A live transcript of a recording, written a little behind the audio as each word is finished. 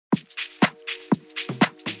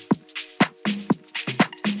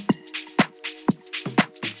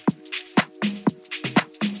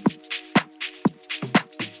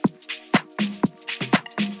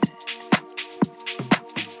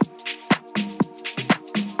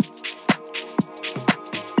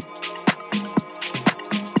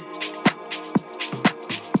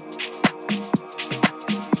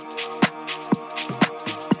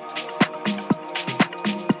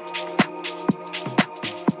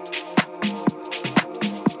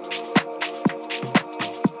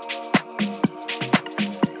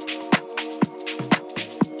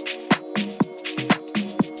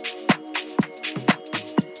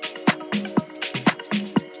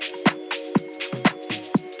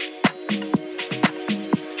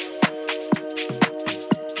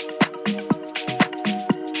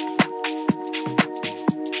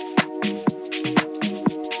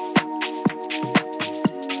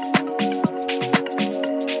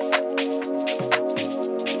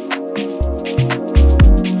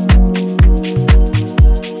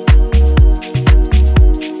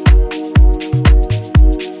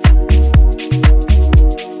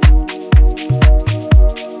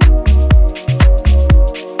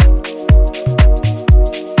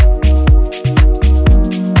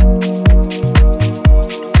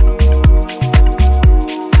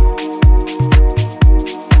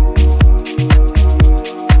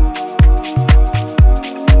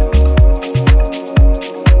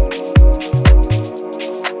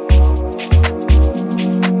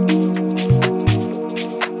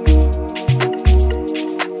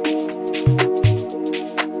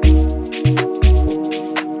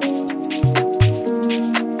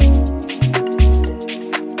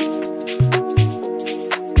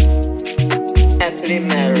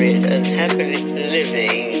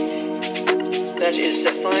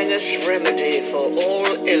best remedy for all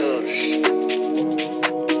ills,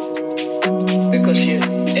 because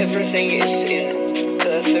everything is in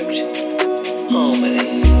perfect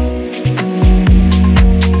harmony.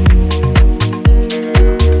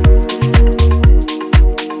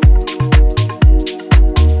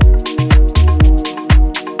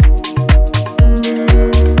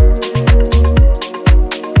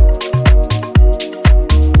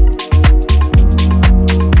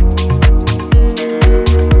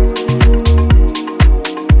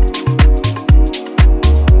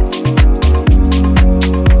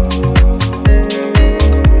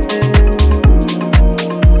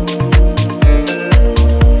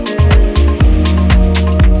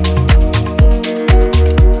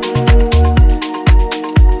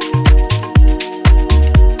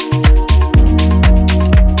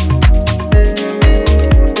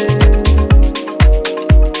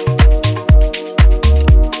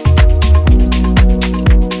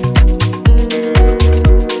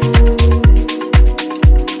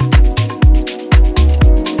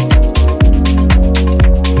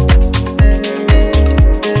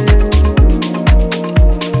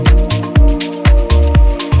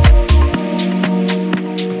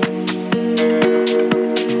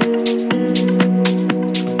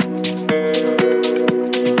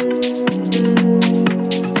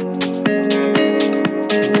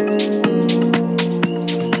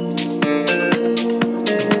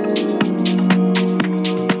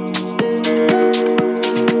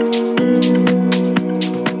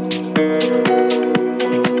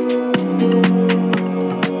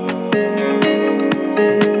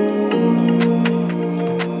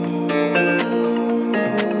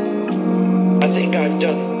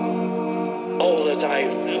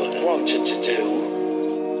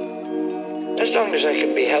 As long as I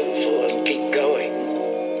can be helpful and keep going.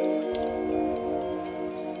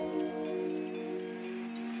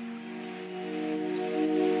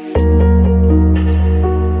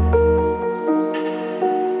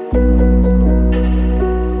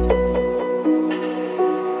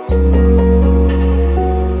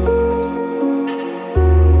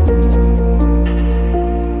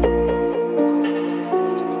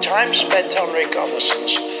 Time spent on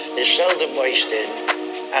reconnaissance is seldom wasted,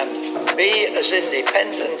 and be as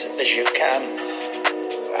independent as you can.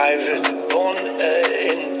 I was born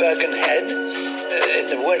in Birkenhead, in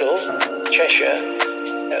the Whittle, Cheshire.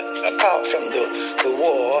 Apart from the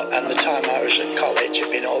war and the time I was at college,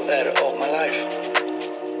 I've been all there all my life.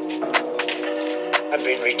 I've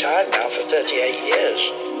been retired now for 38 years.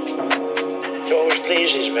 It always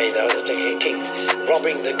pleases me, though, that I can keep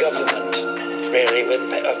robbing the government, really, of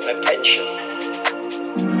my pension.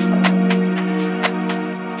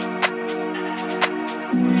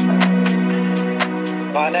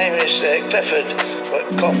 My name is Clifford, but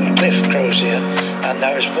call me Cliff Crozier, and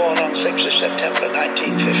I was born on 6th of September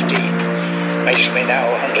 1915. Makes me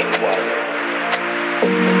now 101.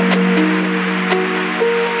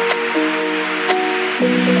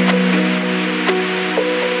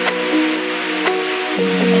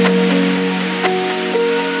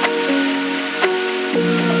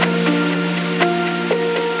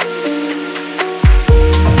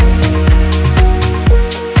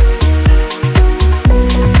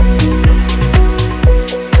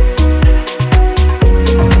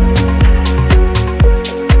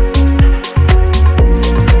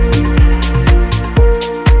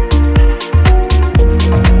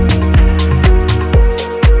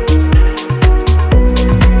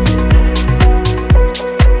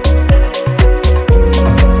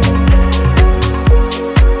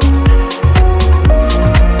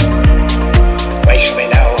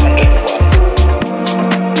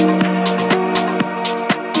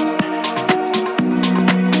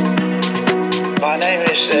 My name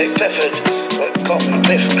is Clifford, but call me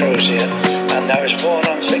Cliff Crozier, and I was born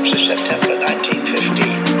on 6th of September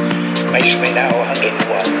 1915. Makes me now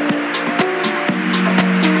 101.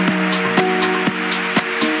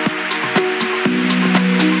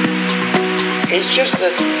 It's just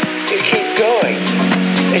that you keep going.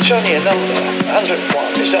 It's only a number.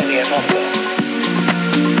 101 is only a number.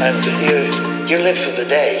 And you live for the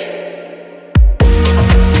day.